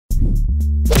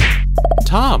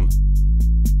Tom.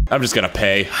 I'm just gonna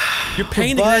pay. You're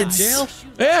paying to get out of jail?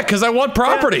 Yeah, because I want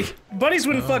property. Buddies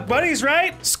wouldn't fuck buddies,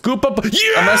 right? Scoop up.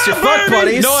 Yeah, Unless you fuck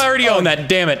buddies. No, I already own that.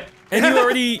 Damn it. And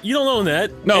you don't own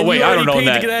that. No, and wait, you I don't already own paid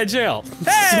that. to get out of jail.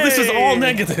 Hey! So this is all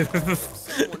negative.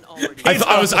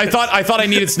 I thought I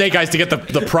needed Snake Eyes to get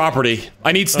the property.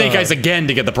 I need Snake Eyes again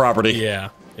to get the property. Yeah.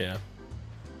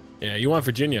 You want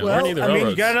Virginia? Well, Aren't the I mean, you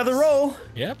railroads? got another roll.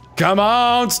 Yep. Come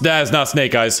on, that's not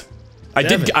Snake Eyes. I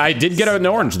did get an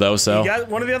orange though, so. You got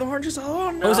one of the other oranges?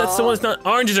 Oh, no. Oh, is that someone that's not?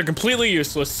 Oranges are completely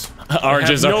useless.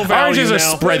 Oranges no value are now.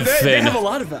 spread They thin. have a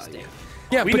lot of value.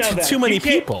 Yeah, We but know to that. too many You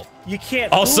can't- people. You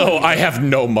can't. Also, fool I have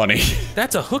no money.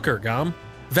 That's a hooker, Gom.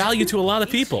 Value to a lot of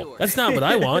people. That's not what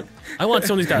I want. I want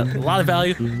someone who's got a lot of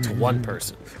value to one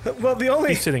person. Well, the only.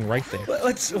 He's sitting right there.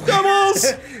 Let's.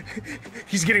 Doubles!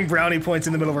 He's getting brownie points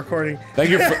in the middle of recording. Thank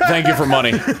you for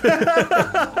money. I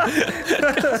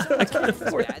can't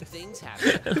afford Bad things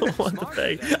happen. I don't want to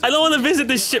pay. I don't want to visit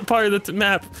this shit part of the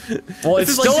map. Well, This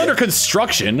it's is still like- under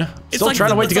construction. It's Still like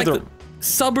trying to wait to it's get like the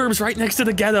suburbs right next to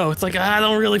the ghetto. It's like I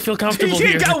don't really feel comfortable You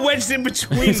here. got wedged in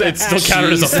between. It's still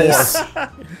counted as a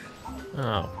 4.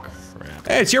 Oh crap!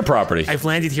 Hey, it's your property. I've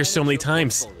landed here so many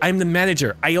times. I'm the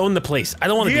manager. I own the place. I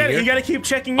don't want to be here. You gotta keep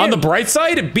checking in. On the bright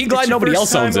side, be glad It's your nobody first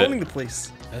else owns time it. owning the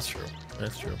place. That's true.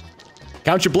 That's true.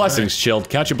 Count your blessings, Chilled.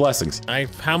 Count your blessings.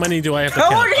 How many do I have to How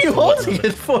count? long are you holding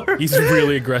it for? He's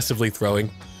really aggressively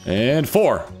throwing. And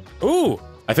 4. Ooh!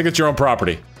 I think it's your own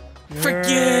property. Frick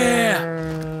yeah!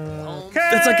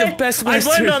 That's like the best I've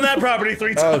Western. landed on that property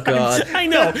 3 times. Oh god. I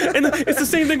know, and it's the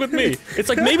same thing with me. It's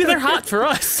like maybe they're hot for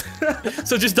us,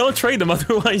 so just don't trade them.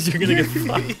 Otherwise, you're gonna get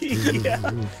fucked.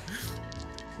 Yeah.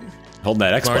 Holding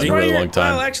that X button a Well, really long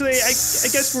time. Well, actually, I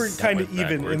guess we're kind of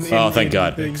even in Oh, thank in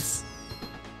God. things.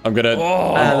 I'm gonna.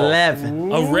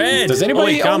 11. A red. Does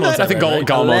anybody wait, own Gom owns that? I think red,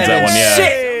 Gollum right? owns that one. Yeah.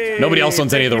 Shit! Nobody else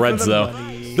owns any of the Thank you reds for the though. money.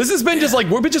 This has been just like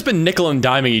we've just been nickel and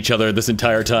diming each other this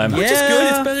entire time. Which is good.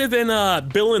 It's Yeah. better than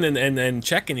billing and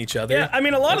checking each other. Yeah, I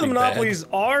mean, a lot of the That'd be bad. monopolies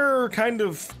are kind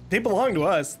of they belong to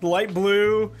us. The light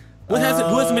blue, Who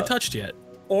hasn't been touched yet?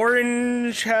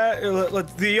 orange.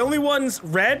 The only ones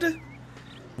red.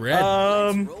 Red.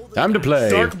 Time to play.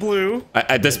 Dark blue.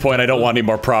 At this point, I don't want any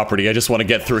more property. I just want to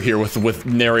get through here with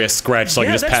nary a scratch, so I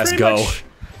can just that's pass pretty go. much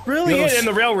really Yo, it. And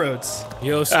the railroads.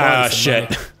 Yo, Smarty, Ah, some shit.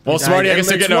 money. Well, Smarty, I guess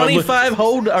you're getting a $25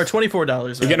 hold or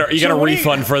 $24. you get a So what do you-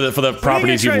 refund for the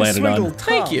properties you've landed on.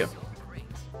 Thank you.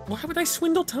 Why would I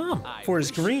swindle Tom? For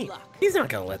his green. He's not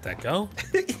gonna let that go.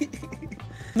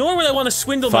 Nor would I want to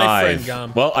swindle my friend 5.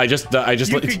 Gom. Well, I just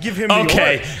You could give him the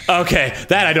Okay, okay,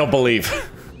 that I don't believe.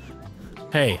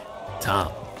 Hey,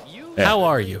 Tom. Yeah. How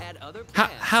are you?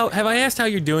 How have I asked how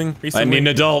you're doing I recently? need an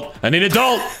adult. I need an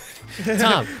adult.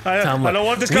 Tom. Tom, I don't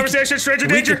want this we conversation. Stranger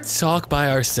We danger. can talk by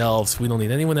ourselves. We don't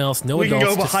need anyone else. No We can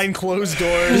adults. go just- behind closed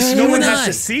doors. No You one and has I.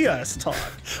 to see us talk.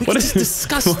 What is this?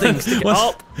 discuss things. Together.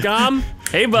 Oh, Gom.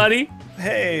 Hey, buddy.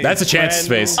 Hey. That's a chance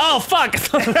friend. space. Oh, fuck.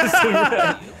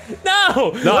 No.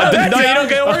 No, you don't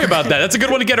gotta worry about that. That's a good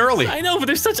one to get early. I know, but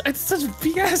there's such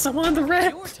BS. I wanted the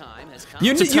red. Your time has come.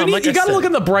 You Tom, like I gotta said. look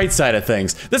on the bright side of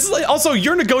things. This is like, also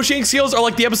your negotiating skills are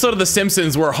like the episode of The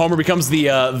Simpsons where Homer becomes the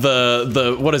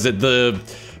what is it, the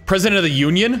president of the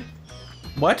union.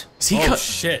 What? Is he Oh,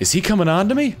 shit. Is he coming on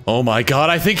to me? Oh my god,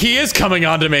 I think he is coming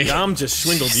on to me. Gom just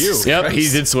swindled you. Yep, he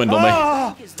did swindle me.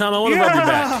 Ah, Tom, I want to rub your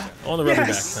back. Yeah. I want to rub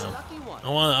Yes. your back, Tom.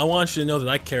 I want you to know that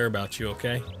I care about you,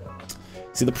 okay?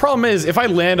 See, the problem is, if I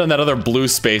land on that other blue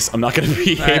space, I'm not gonna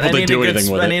be Alright, able to do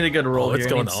anything with I it. need a good roll Oh, it's here.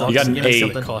 going I need on. You got an something. 8.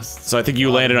 Something. Costs. So I think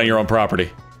you landed on your own property.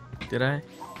 Did I?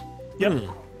 Yep.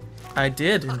 I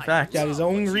did, in fact. Got his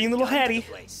own green little hattie.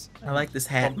 I like this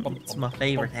hat. It's my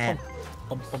favorite hat.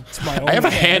 It's my own I have a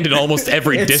hand in almost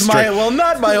every district. well,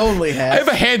 not my only I hat. have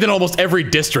a hand in almost every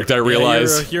district, I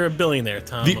realize. You're a billionaire,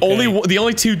 Tom. The okay? the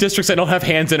only 2 districts I don't have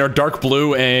hands in are dark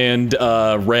blue and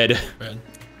red. Red.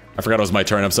 I forgot it was my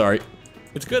turn, I'm sorry.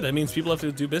 It's good. That means people have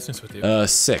to do business with you.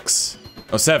 6.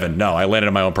 Oh, 7. No, I landed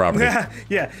on my own property.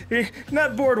 Yeah,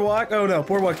 not boardwalk. Oh no,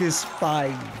 boardwalk is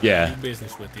 5. Yeah.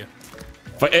 business with you.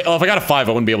 If I got a 5,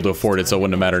 I wouldn't be able to afford it, so it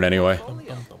wouldn't have mattered anyway.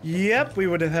 Yep, we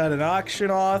would have had an auction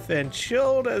off, and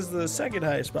Chilled as the second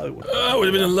highest probably would. Oh, would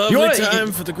have been a lovely wanna-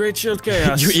 time for the Great Shield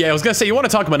Chaos. Yeah, I was gonna say, you want to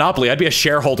talk Monopoly, I'd be a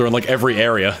shareholder in like every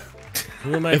area.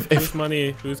 Who am I? Who's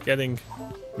money? Who's getting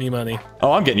me money?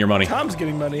 Oh, I'm getting your money. Tom's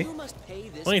getting money. You must pay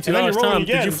this. $22, then you're rolling Tom. Did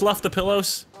again. you fluff the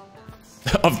pillows?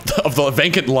 of the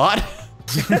vacant lot?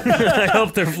 I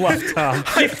hope they're fluffed, Tom.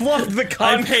 I fluffed the I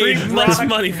concrete paid less rock-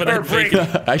 money for or that brick.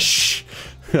 bacon.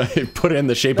 I put it in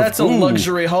the shape That's a of... Ooh.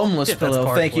 luxury homeless Yeah, that's pillow.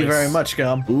 Park Thank you Place. very much,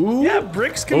 Gum. Ooh. Yeah,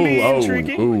 bricks can be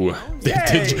intriguing. Ooh.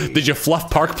 Yay. Did you fluff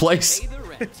Park Place? Pay the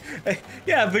rent.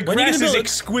 Yeah, the When are you grass gonna is build it?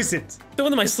 exquisite. So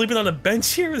what am I sleeping on a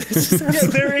bench here? This is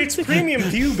Yeah, it's premium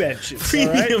view benches.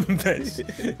 premium bench.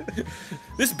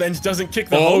 This bench doesn't kick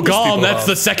the Oh, homeless Gom, people that's off.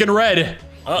 the second red.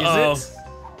 Uh-oh. Is it?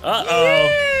 Uh-oh.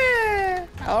 Yeah.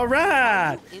 All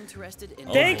right. Interested in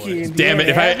Thank you. Damn it!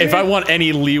 Indiana If I want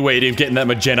any leeway to getting that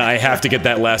magenta, I have to get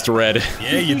that last red.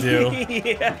 Yeah, you do.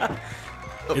 yeah.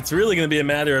 It's really going to be a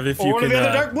matter of if you Or one can... of the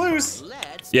other dark blues.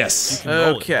 Let's Yes, roll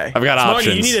it. Okay. I've got Smarty,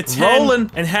 options. you need a 10,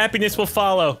 Rolling. and happiness will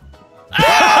follow.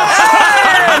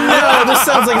 No, this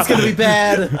sounds like it's gonna be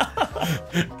bad.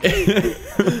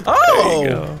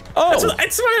 Oh.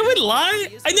 That's why I wouldn't lie.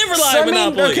 I never lie at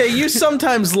Monopoly. okay, you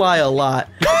sometimes lie a lot.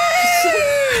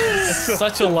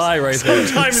 Such a lie right there.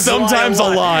 Sometimes a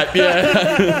lot.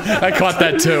 Yeah, I caught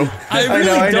that too. I really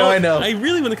I know. I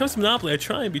really, when it comes to Monopoly, I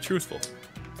try and be truthful.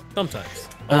 Sometimes.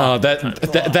 Oh,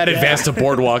 that advanced to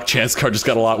boardwalk chance card just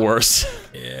got a lot worse.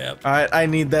 Yeah. All right, I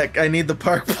need that. I need the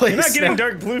park place. You're not getting now.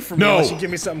 dark blue from No. me unless you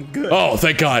give me something good. Oh,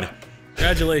 thank God.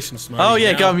 Congratulations, Smarty. Oh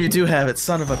yeah, Now- Gum, you do have it,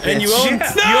 son of a bitch. And you own,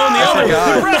 Yeah. you own the other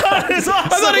one. God. It's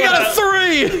awesome. I thought I got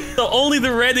a 3. So only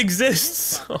the red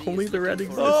exists. Only the red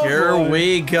exists. Oh, Here boy.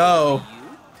 we go.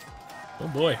 Oh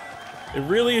boy. It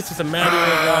really is just a matter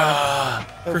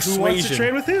of Who wants to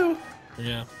trade persuasion. with who?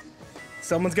 Yeah.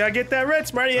 Someone's got to get that red,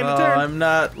 Smarty, end Oh, of turn. I'm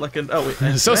not looking. Oh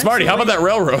wait. So Smarty, how about that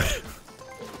railroad?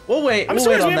 We'll wait. I'm We'll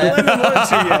surprised wait we on haven't that.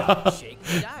 landed one or two yet. shake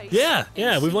the dice.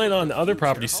 Yeah, we've landed on other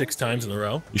properties 6 times in a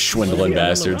row. You swindling Yeah,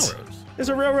 bastards. There's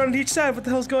a railroad on each side. What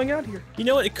the hell's going on here? You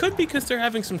know what? It could be because they're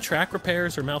having some track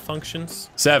repairs or malfunctions.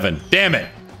 7. Damn it.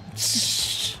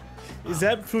 Is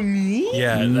that for me?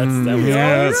 Yeah, that was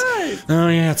Yes. Alright. Oh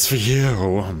yeah, it's for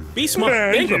you. Be smart.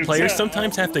 Yeah, Bankrupt you players tell.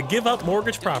 sometimes have to give up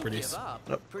mortgage properties.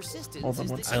 Persistence is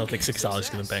the I don't think $6 is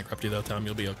going to bankrupt you though, Tom.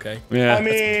 You'll be okay. Yeah. I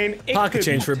mean, it Pocket could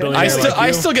change for a be- billionaire. I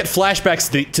you. still get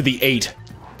flashbacks to the 8.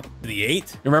 The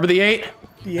 8? Remember the 8?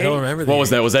 The I don't eight. remember the What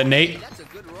was 8. that? Was that an 8?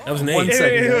 That was an 8. One It,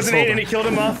 second, it was an guys, 8 hold and it killed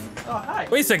him off.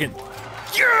 Wait a second.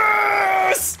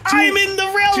 Yes! I'm in the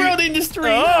railroad industry.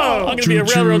 Oh. I'm gonna be a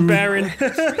railroad baron.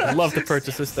 I'd love to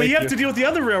purchase this. But Thank you have to deal with the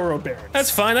other railroad barons.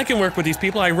 That's fine. I can work with these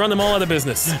people. I run them all out of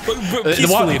business. But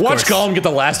peacefully, of Watch course. Gollum get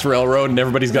the last railroad, and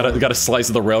everybody's got a slice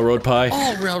of the railroad pie.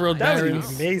 All railroad That would be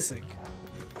barons. amazing.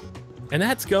 And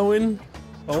that's going,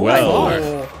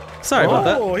 12. Sorry about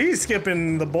that. Oh, he's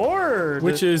skipping the board.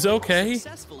 which is okay.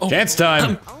 Oh, Dance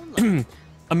time. $1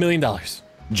 million. $1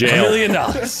 Jail. million.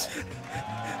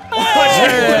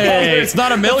 Hey, it's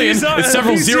not a million. These are- It's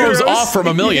several these zeros zeros. off from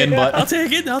a million, I'll but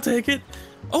take it. I'll take it.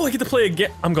 Oh, I get to play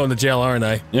again. I'm going to jail, aren't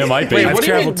I? yeah, it might be. Wait, I've what do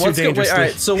you mean? traveled too What's wait, dangerously. all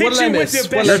right. So what Hit did I you with miss? your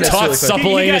What best- did I Your miss tot really quick?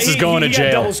 suppleness is going to He got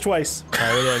jail. doubles twice. All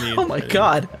right, what do I need? Oh my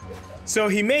god. So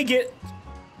he may get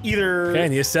either Okay, I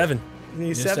need a 7.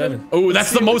 need a 7. Oh,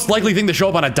 that's the most likely thing to show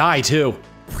up on a die too.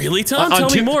 Really, Tom? On Tell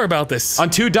me two- more about this. On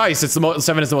 2 dice, it's the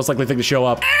 7 is the most likely thing to show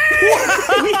up.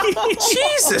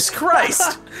 Jesus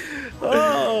Christ. Did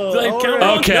I count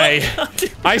wrong? Okay.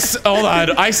 Hold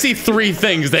on. I see 3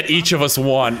 things that each of us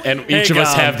want, and each of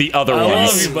us Gom, have the other I love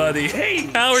ones. you, buddy. Hey,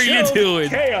 How are you show doing?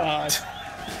 Chaos.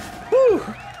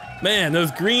 Man, those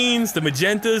greens, the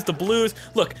magentas, the blues.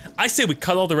 Look, I say we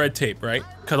cut all the red tape, right?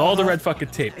 Cut all the red fucking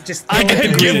tape. Just I get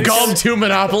the Give greens. Gollum 2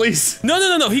 monopolies.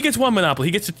 No. He gets 1 monopoly.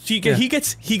 He gets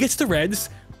the reds.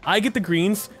 I get the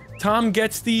greens. Tom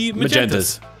gets the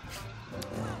magentas. Magentas.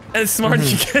 And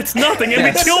Smarty gets nothing, and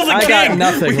we kill the I king. got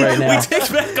nothing right now. We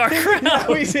take back our crown.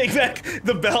 we take back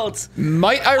the belt.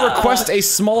 Might I request a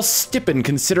small stipend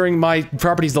considering my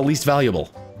property's the least valuable?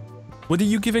 What are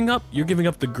you giving up? You're giving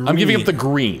up the green. I'm giving up the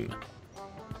green.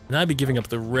 And I'd be giving up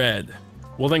the red.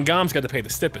 Well, then Gom's got to pay the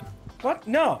stipend. What?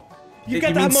 No. You You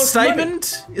got the mean most money.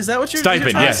 stipend? Is that what you're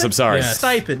Stipend, you're yes, I'm sorry. Yeah.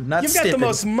 Stipend, not You've got stipend. the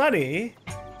most money.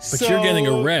 But you're getting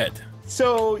a red.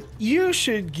 So you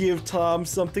should give Tom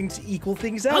something to equal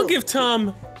things out. I'll give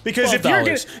Tom Because if you're $12.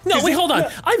 gonna- No, 'cause wait, if- hold on. no.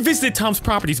 I visited Tom's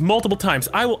properties multiple times.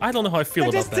 I don't know how I feel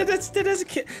about that. That doesn't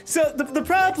ca- So the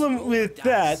problem with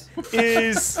that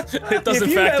is It doesn't if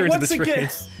you factor into once this again,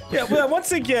 race. Yeah, well,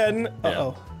 once again.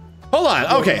 Uh-oh. Hold on.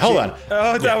 Okay, hold on. Oh,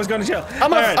 I was going to jail.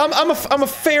 I'm All right. a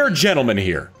fair gentleman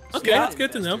here. Okay, that's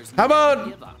good to know. How about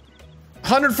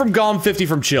 100 from Gollum, 50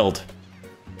 from Chilled?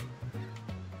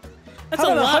 That's How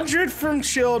a about lot. 100 from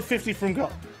Chilled, 50 from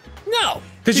Gold? No.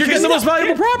 Because you're getting the most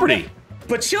valuable property.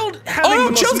 But Chilled having Oh the no,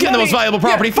 most Chilled's getting the most money- valuable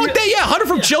property. Yeah, Fuck that, yeah. 100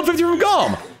 from Chilled, 50 from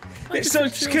Gollum. So,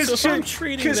 So if I'm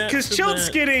treating that for Chilled's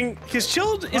that- getting, because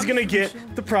Chilled is gonna get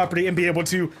the property and be able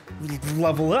to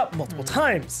level up multiple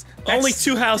times. Only That's-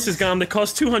 2 houses, Gom, that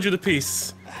cost 200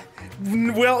 apiece.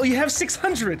 Well, you have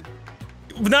 600.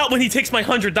 Not when he takes my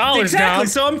 $100. Exactly. Dom.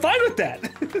 So I'm fine with that.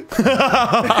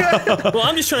 Well,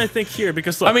 I'm just trying to think here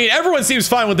because look, I mean, everyone seems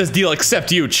fine with this deal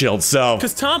except you, Chilled, so...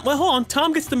 because Tom. Well, hold on.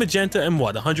 Tom gets the magenta and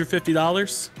what?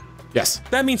 $150. Yes.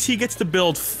 That means he gets to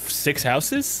build 6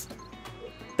 houses.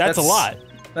 That's a lot.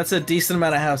 That's a decent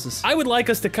amount of houses. I would like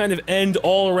us to kind of end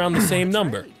all around the same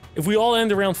number. If we all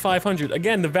end around 500,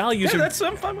 again, the values Yeah, are. that's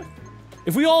what I'm fine with.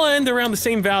 If we all end around the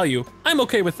same value, I'm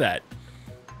okay with that.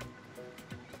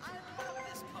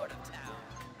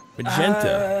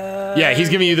 Magenta. Yeah, he's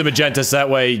giving you the magenta so that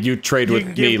way you trade You with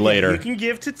can me give- later. You can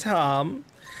give to Tom,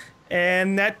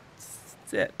 and that's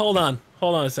it. Hold on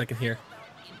a second here.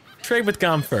 Trade with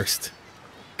Gom first,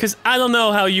 cause I don't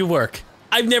know how you work.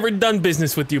 I've never done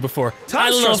business with you before. I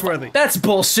Tom's don't know. trustworthy. That's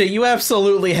bullshit. You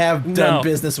absolutely have done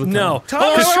business with No. them.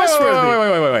 Tom is trustworthy.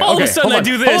 Wait. All of a Okay, sudden hold I on.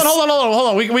 do this. Hold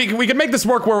on. We can make this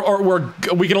work where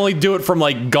we can only do it from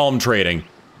like Gom trading.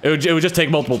 It would just take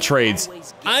multiple trades.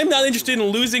 I'm not interested in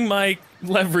losing my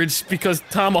leverage because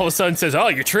Tom all of a sudden says, "Oh,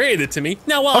 you traded it to me."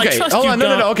 Now, while I Okay, trust hold you, on.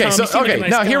 No. Tom, Okay, you so seem like a okay.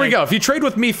 nice Now here we guy. go. If you trade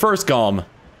with me first, Gom,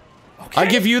 I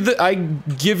give you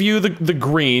the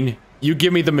green. You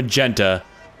give me the magenta.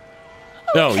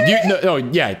 No,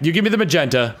 you give me the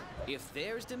magenta, If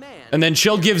there's demand, and then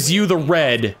Chill gives you the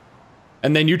red,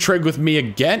 and then you trade with me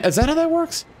again. Is that how that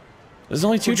works? There's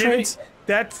only 2 trades.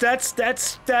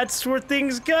 That's where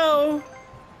things go.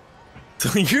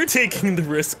 So you're taking the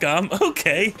risk, Gom.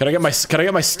 Okay. Can I get my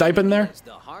stipend there? is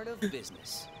the heart of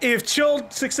business. If Chill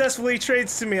successfully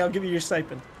trades to me, I'll give you your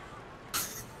stipend.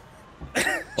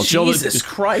 Well, Chill, Jesus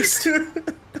Christ.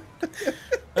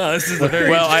 Oh, this is a very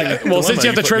well, interesting since you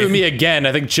have to dilemma trade put with me again,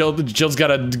 I think Chill's got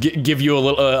to give you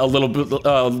a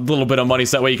little bit of money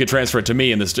so that way you can transfer it to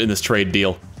me in this trade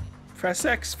deal. Press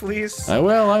X, please. I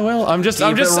will. I'm just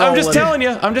rolling. telling you.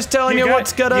 I'm just telling you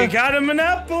what's You gonna. got a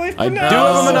monopoly for I do now.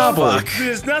 have a monopoly.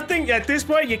 There's nothing at this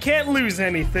point. You can't lose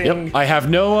anything. Yep. I have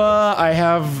no. I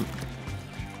have.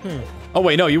 Oh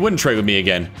wait, no, you wouldn't trade with me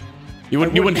again. You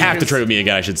wouldn't have to because- trade with me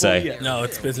again. I should say. Yeah. No,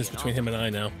 it's business between him and I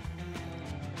now.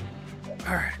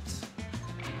 All right.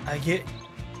 I get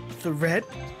the red,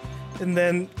 and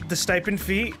then the stipend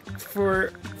fee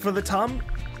for the Tom.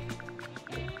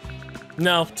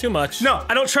 No, too much. No,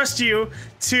 I don't trust you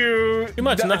to. Too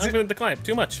much. I'm going to decline.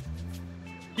 Too much.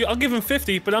 I'll give him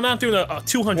 50, but I'm not doing a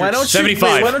 200. Why don't you?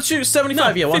 75. Wait, why don't you?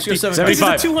 75. Yeah, why don't you go 75? This is a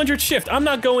 75. 200 shift. I'm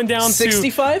not going down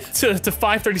 65? to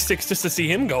 536 just to see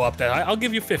him go up that high. I'll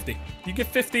give you 50. You get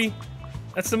 50.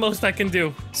 That's the most I can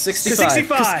do. 65.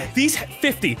 65. These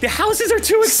 50. The houses are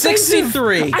too expensive.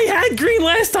 63. I had green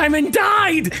last time and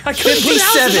died. I couldn't put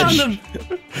houses on them.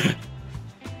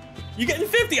 You're getting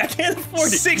 50. I can't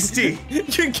afford it. 60.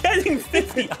 You're getting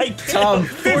 50. I can't Go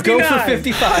afford for it.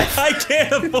 55. I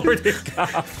can't afford it,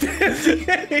 God.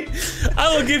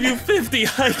 I will give you 50.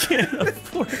 I can't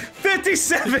afford it.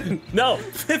 57. No,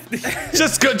 50.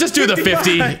 Just do the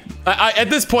 50. At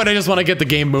this point, I just want to get the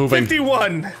game moving.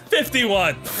 51.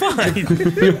 51. Fine.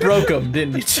 You broke him,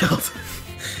 didn't you, Chilled?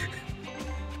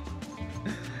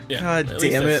 Yeah, God at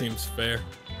least damn that it. seems fair.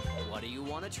 What do you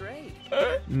want to trade?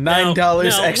 $9 Now, What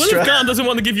extra. if Don doesn't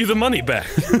want to give you the money back?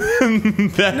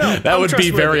 That I'm would be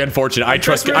trustworthy. very unfortunate. I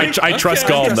trust trustworthy?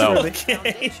 Gom though. trustworthy.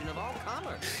 Foundation of all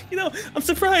commerce. You know, I'm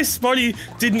surprised Smarty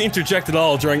didn't interject at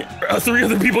all during 3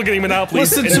 other people getting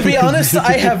monopolies. Listen, to be honest,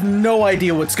 I have no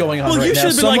idea what's going on well, you right should now,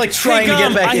 have been so I'm like, like trying hey, to get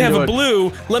Gom, back I have into a it.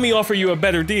 blue. Let me offer you a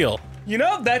better deal. You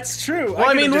know, that's true. Well,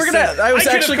 I mean, I was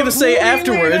actually gonna say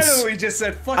afterwards. We just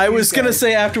said, fuck I these was gonna guys.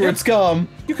 say afterwards, Gom,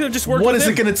 You could have just worked what with is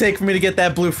him. it gonna take for me to get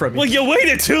that blue from you? Well, you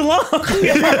waited too long.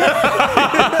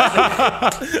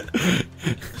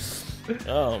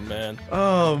 Oh man.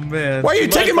 Oh, man. Why are you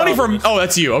taking money from? problem. Oh,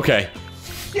 that's you. Okay.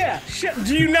 Yeah, shit.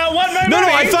 Do you not want my No,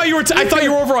 money? I thought you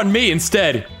were over on me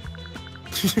instead.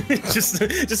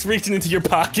 just reaching into your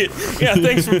pocket. Yeah,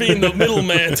 thanks for being the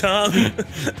middleman, Tom.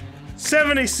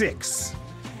 76.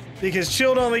 Because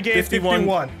Chilled only gave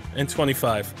 51. and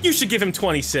 25. You should give him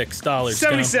 $26.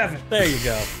 77. Tom. There you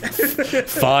go.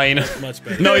 Fine. Much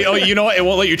better. No, you know what? It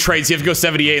won't let you trade. So you have to go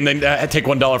 78 and then take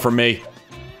 $1 from me.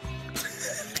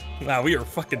 Wow, we are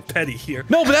fucking petty here.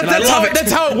 No, but And I love it.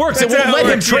 that's how it works. It That's won't how it let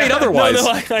him works, trade yeah. otherwise. No,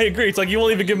 I agree. It's like you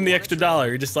won't even give him the extra $1.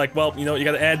 You're just like, well, you know, you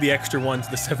got to add the extra one to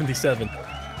the 77.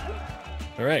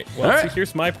 All right. Well, All right. see,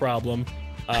 here's my problem.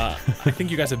 I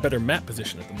think you guys have better map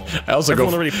position at the moment. I also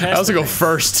Everyone already passed go me.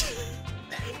 first.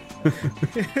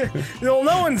 No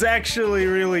one's actually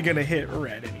really gonna hit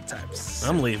red anytime soon.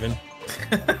 I'm leaving.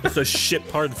 It's a shit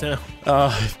part of town.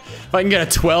 If I can get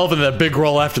a 12 and then a big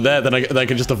roll after that, then I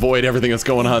can just avoid everything that's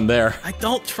going on there. I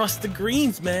don't trust the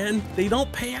greens, man. They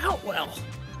don't pay out well.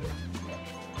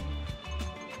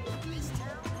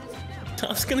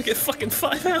 Tom's gonna get fucking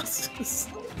 5 houses.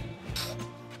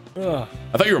 Ugh.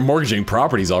 I thought you were mortgaging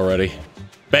properties already.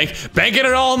 Banking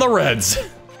it all on the Reds.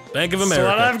 Bank of That's America.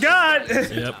 what I've got.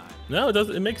 Yep. No, it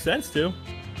doesn't. It makes sense too.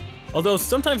 Although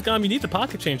sometimes, Gom, you need the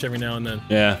pocket change every now and then.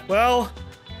 Yeah. Well,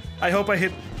 I hope I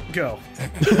hit go.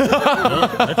 No,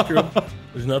 that's true.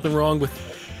 There's nothing wrong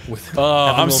with.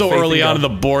 I'm so early on in the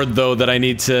board though that I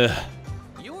need to.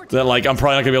 That like I'm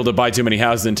probably not gonna be able to buy too many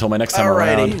houses until my next time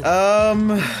Alrighty. around.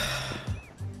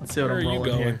 Let's see what Where I'm are you rolling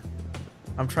going? here.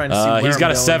 I'm trying to see where He's I'm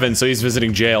got a going. 7, so he's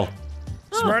visiting jail.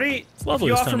 Smarty, if lovely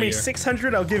you this offer time of me year.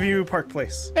 600, I'll give you Park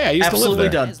Place. Yeah, I used Absolutely to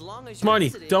live there. done. As long as you Smarty,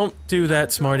 visit it. don't do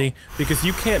that, Smarty, because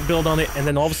you can't build on it, and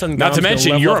then all of a sudden. Not to Gom's gonna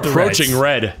mention level you're up the approaching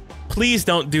Reds. red. Please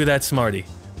don't do that, Smarty.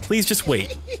 Please just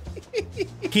wait.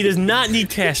 He does not need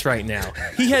cash right now.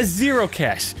 He has 0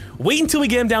 cash. Wait until we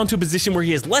get him down to a position where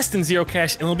he has less than 0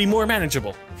 cash, and it'll be more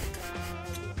manageable.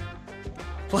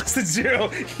 Less than 0.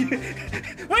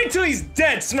 Wait until he's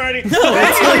dead, Smarty. He's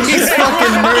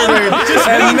fucking murdered.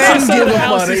 And then So give the him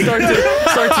houses money.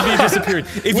 start to be disappeared.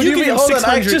 If What do you you give mean? him Hold on.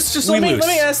 600, Just we let me lose.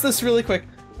 ask this really quick.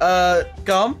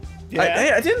 Gum? Yeah?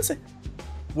 Hey, I didn't say.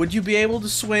 Would you be able to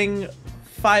swing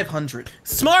 500?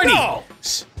 Smarty! No.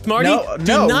 Smarty, No, do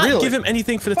no, not really. give him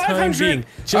anything for the time 500. being.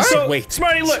 Just Alright. wait.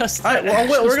 Smarty, look. Just- All right,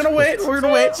 well, we're gonna wait. We're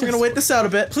gonna wait. We're gonna wait this out a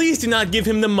bit. Please do not give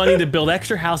him the money to build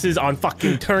extra houses on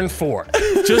fucking turn 4.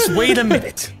 Just wait a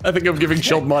minute. I think I'm giving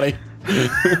Shield money. All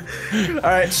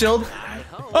right, Shield.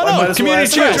 Oh might no, as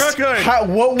community well ask chest.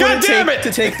 you. What would God it damn take it!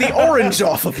 to take the orange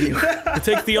off of you? To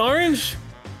take the orange?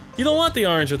 You don't want the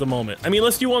orange at the moment. I mean,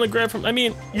 unless you want to grab from. I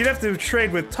mean, You'd have to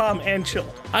trade with Tom and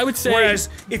Chilled. I would say. Whereas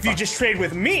if you just trade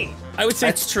with me, I would say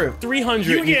That's true. 300.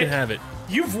 You You, get- can have it.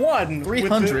 you've won.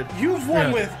 300. You've won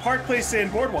Yeah. with Park Place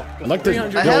and Boardwalk. I'd like to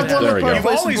 300. I go have with, one there with we Park go.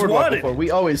 Place and always Boardwalk wanted. before.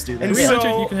 We always do that. And 300.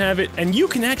 so- You can have it, and you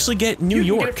can actually get New You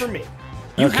York. can get it from me.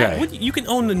 You Okay. have- what- you can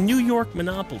own the New York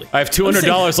monopoly. I have $200 I'm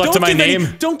saying, left don't to my give any-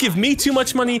 name. Don't give me too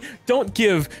much money. Don't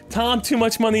give Tom too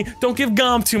much money. Don't give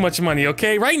Gom too much money,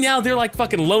 okay? Right now, they're like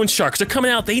fucking loan sharks. They're coming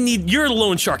out. You're a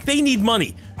loan shark. They need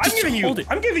money. Just hold it.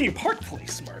 I'm giving you Park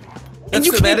Place, Smarty. And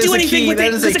you that can't is do a anything key- with that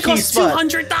it is because a it key costs spot.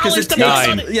 $200 'Cause to it build takes-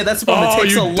 on it. Yeah, that's the one that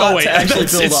takes a lot wait, to actually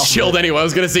it's, build it's off. Shield anyway. I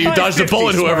was gonna say you dodged a 550,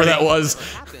 bullet, whoever Smarty. that was.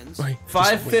 Happens. Right,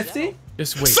 550?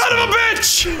 Just wait. Son of a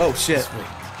bitch! Oh shit.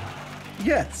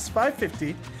 Yeah, it's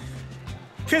 550.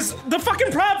 Because the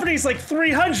fucking property's like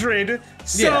 300,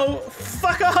 so Yeah.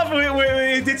 fuck off.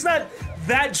 It's not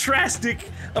that drastic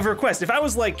of a request. If it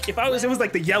was like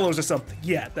the yellows or something,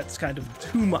 yeah, that's kind of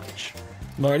too much.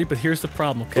 Marty, but here's the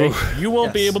problem, okay? You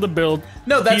won't be Yes. able to build.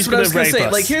 No, that's He's what I was gonna rape say.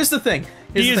 us. Like, here's the thing.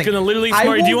 Here's He the is thing. gonna literally- I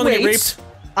Smarty, do you will wanna get wait. raped?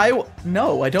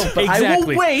 No, I don't. But I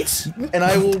Exactly. will wait, and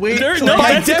I will wait. There- till no,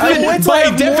 I, that's I will wait till I By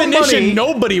have more definition, money.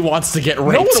 nobody wants to get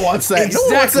raped. No one wants that. No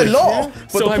one wants Exactly. that at all.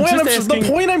 But So the, I'm point just I'm, asking- the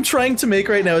point I'm trying to make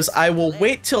right now is I will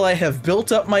wait till I have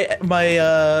built up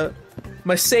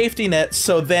my safety net,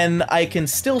 so then I can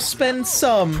still spend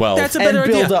some. 12. That's a and better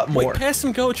build idea. up more. Wait past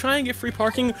him, go, try and get free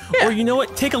parking, Yeah. or you know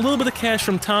what? Take a little bit of cash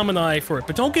from Tom and I for it,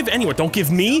 but don't give anyone. Don't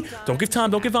give me. Don't give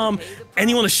Tom. Don't give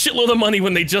anyone a shitload of money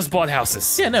when they just bought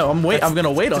houses. Yeah, no, I'm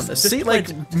gonna wait on this. just See, like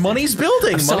money's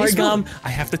building. I'm sorry, money's Gom. building. I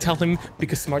have to tell him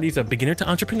because Smarty's a beginner to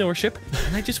entrepreneurship,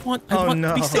 and I just want. I Oh, want no.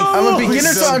 to be safe. I'm a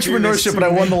beginner to don't do this entrepreneurship, to but I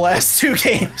won me. the last 2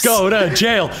 games. Go to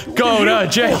jail. Go to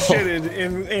jail. Shit,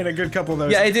 in a good couple of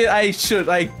those. Yeah, I did. I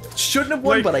shouldn't have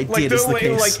won, but I did. Is the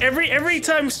case. Like every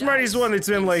time Smarty's won, it's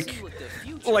been like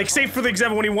say for the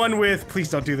example when he won with, please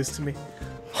don't do this to me.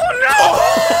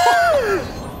 Oh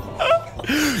no!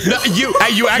 No,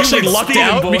 you actually like lucked Steven,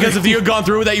 out boy. because if you had gone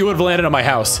through with that, you would have landed on my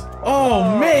house.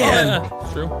 Oh man. Yeah,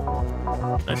 that's true.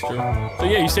 That's true. So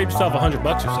yeah, you saved yourself $100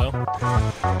 or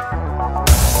so.